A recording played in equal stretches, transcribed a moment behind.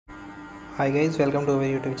Hi guys, welcome to our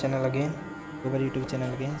YouTube channel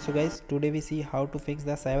again. So guys, today we see how to fix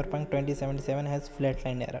the Cyberpunk 2077 has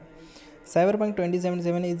flatline error. Cyberpunk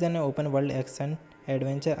 2077 is an open world action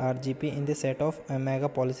adventure RPG in the set of mega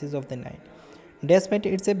policies of the night. Despite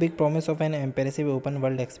it's a big promise of an impressive open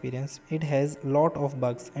world experience, it has lot of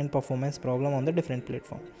bugs and performance problem on the different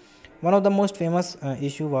platform. One of the most famous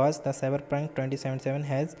issue was the Cyberpunk 2077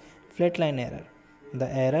 has flatline error.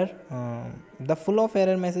 The full of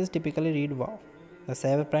error message typically read wow. The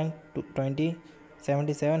Cyberpunk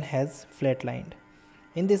 2077 has flatlined.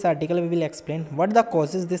 In this article, we will explain what the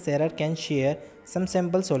causes this error, can share some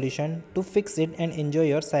simple solution to fix it and enjoy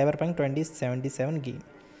your Cyberpunk 2077 game.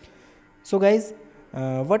 So guys,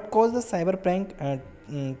 what caused the Cyberpunk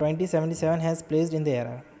 2077 has placed in the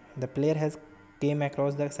error? The player has came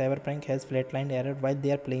across the Cyberpunk has flatlined error while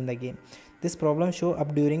they are playing the game. This problem show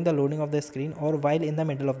up during the loading of the screen or while in the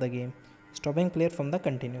middle of the game, stopping player from the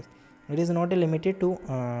continuous. It is not limited to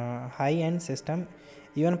high-end system.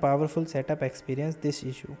 Even powerful setup experience this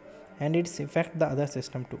issue, and it's affect the other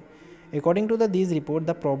system too. According to these report,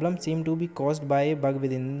 the problem seemed to be caused by a bug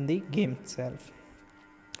within the game itself.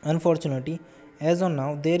 Unfortunately, as on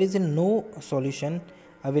now, there is no solution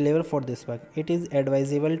available for this bug. It is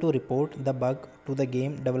advisable to report the bug to the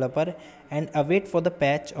game developer and await for the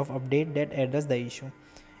patch of update that address the issue.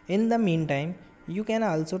 In the meantime, you can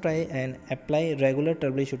also try and apply regular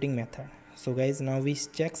troubleshooting method. So guys, now we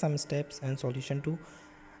check some steps and solution to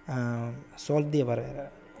solve the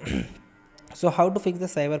error. So how to fix the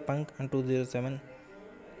Cyberpunk 2007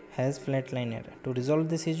 has flatline error? To resolve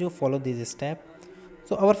this issue, follow these steps.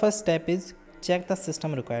 So our first step is check the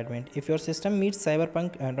system requirement. If your system meets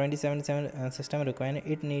Cyberpunk 2077 system requirement,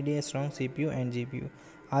 it needs a strong CPU and GPU,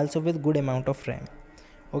 also with good amount of RAM.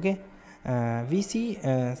 Okay, we see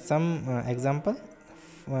some example.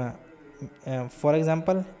 For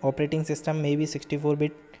example, operating system may be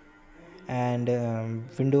 64-bit and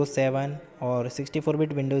Windows 7 or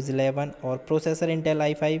 64-bit Windows 11, or processor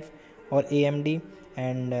Intel i5 or AMD,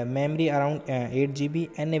 and memory around 8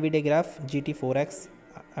 GB, and NVIDIA graph GT4X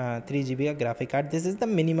 3 GB graphic card. This is the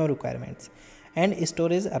minimum requirements, and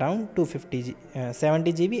storage around 70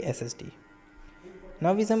 GB SSD.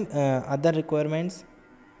 Now we some other requirements.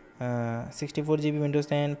 64 GB Windows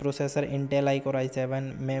 10, processor Intel iCore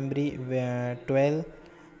i7, memory 12,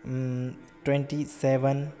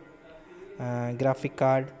 27, graphic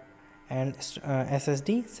card, and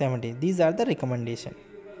SSD 70. These are the recommendation.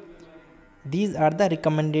 These are the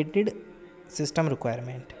recommended system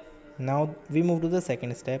requirement. Now we move to the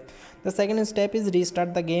second step. The second step is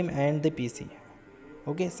restart the game and the PC.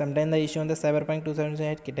 Okay, sometimes the issue on the Cyberpunk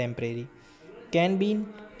 2007 is temporary, can be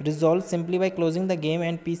resolved simply by closing the game,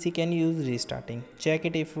 and PC can use restarting. Check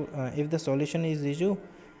it if the solution is issue.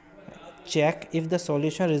 Check if the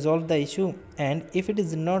solution resolved the issue, and if it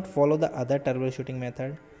does not follow the other troubleshooting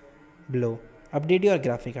method below. Update your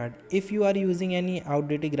graphic card. If you are using any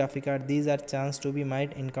outdated graphic card, these are chance to be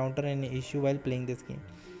might encounter any issue while playing this game.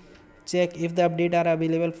 Check if the update are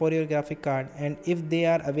available for your graphic card, and if they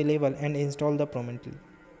are available, and install the promptly.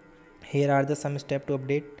 Here are the some steps to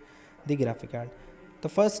update the graphic card. The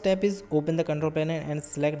first step is open the control panel and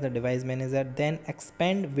select the device manager, then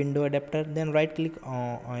expand window adapter, then right click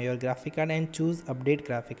on your graphic card and choose update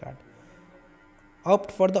graphic card. Opt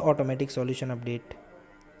for the automatic solution update.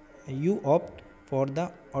 You opt for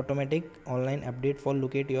the automatic online update for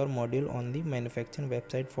locate your module on the manufacturing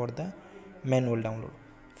website for the manual download.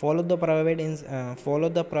 Follow the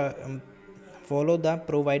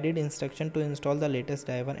provided instruction to install the latest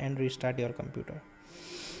driver and restart your computer.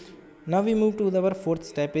 Now we move to our fourth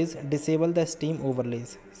step is disable the Steam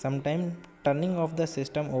overlays. Sometimes turning off the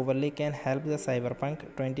system overlay can help the Cyberpunk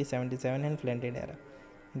 2077 and flatlined error.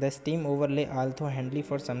 The Steam overlay, although handy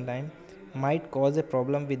for some time, might cause a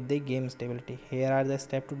problem with the game stability. Here are the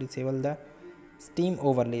steps to disable the Steam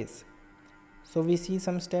overlays. So we see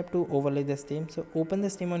some step to overlay the Steam. So open the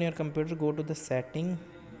Steam on your computer, go to the setting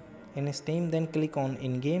in Steam, then click on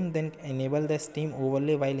in-game, then enable the Steam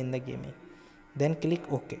overlay while in the gaming, then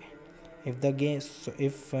click OK. If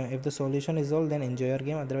the solution is all, then enjoy your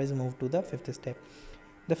game, otherwise move to the fifth step.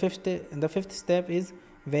 The fifth step is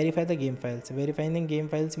verify the game files. Verifying the game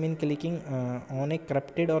files mean clicking on a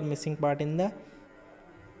corrupted or missing part in the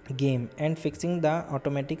game and fixing the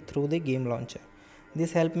automatic through the game launcher.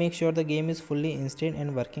 This help make sure the game is fully installed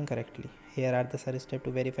and working correctly. Here are the steps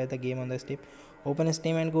to verify the game on the Steam. Open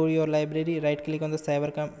Steam and go to your library. Right click on the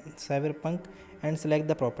Cyberpunk and select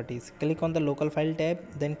the properties. Click on the local file tab,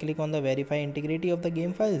 then click on the verify integrity of the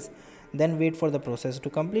game files. Then wait for the process to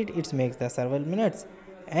complete. It makes the several minutes,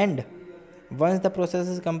 and Once the process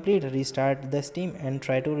is complete, restart the Steam and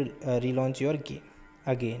try to relaunch your game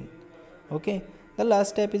again. Okay, the last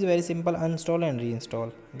step is very simple: uninstall and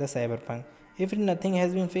reinstall the Cyberpunk. If nothing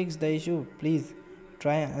has been fixed the issue, please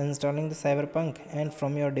try uninstalling the Cyberpunk and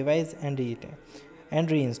from your device and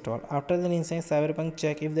reinstall. After the reinstalling Cyberpunk,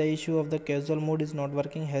 check if the issue of the casual mode is not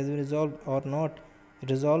working has been resolved or not.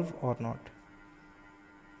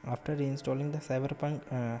 After reinstalling the Cyberpunk,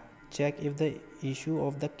 check if the issue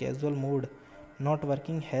of the casual mode not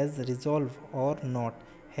working has been resolved or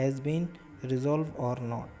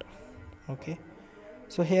not. Okay,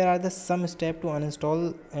 so here are the some steps to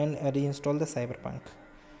uninstall and reinstall the Cyberpunk.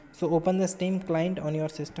 So open the Steam client on your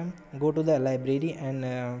system, go to the library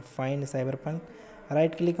and find Cyberpunk.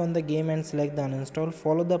 Right click on the game and select the uninstall.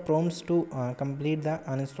 Follow the prompts to complete the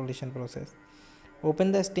uninstallation process.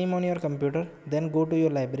 Open the Steam on your computer, then go to your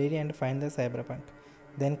library and find the Cyberpunk.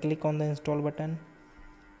 Then click on the install button.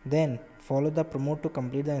 Then follow the prompt to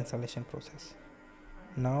complete the installation process.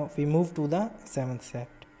 Now we move to the 7th step.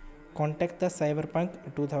 Contact the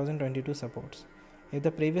Cyberpunk 2022 supports. If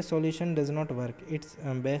the previous solution does not work, it's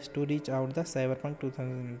best to reach out the Cyberpunk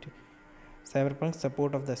 2022 Cyberpunk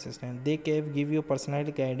support of the system. They can give you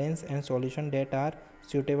personalized guidance and solutions that are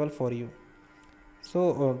suitable for you.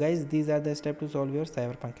 So guys, these are the steps to solve your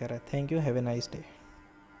Cyberpunk error. Thank you. Have a nice day.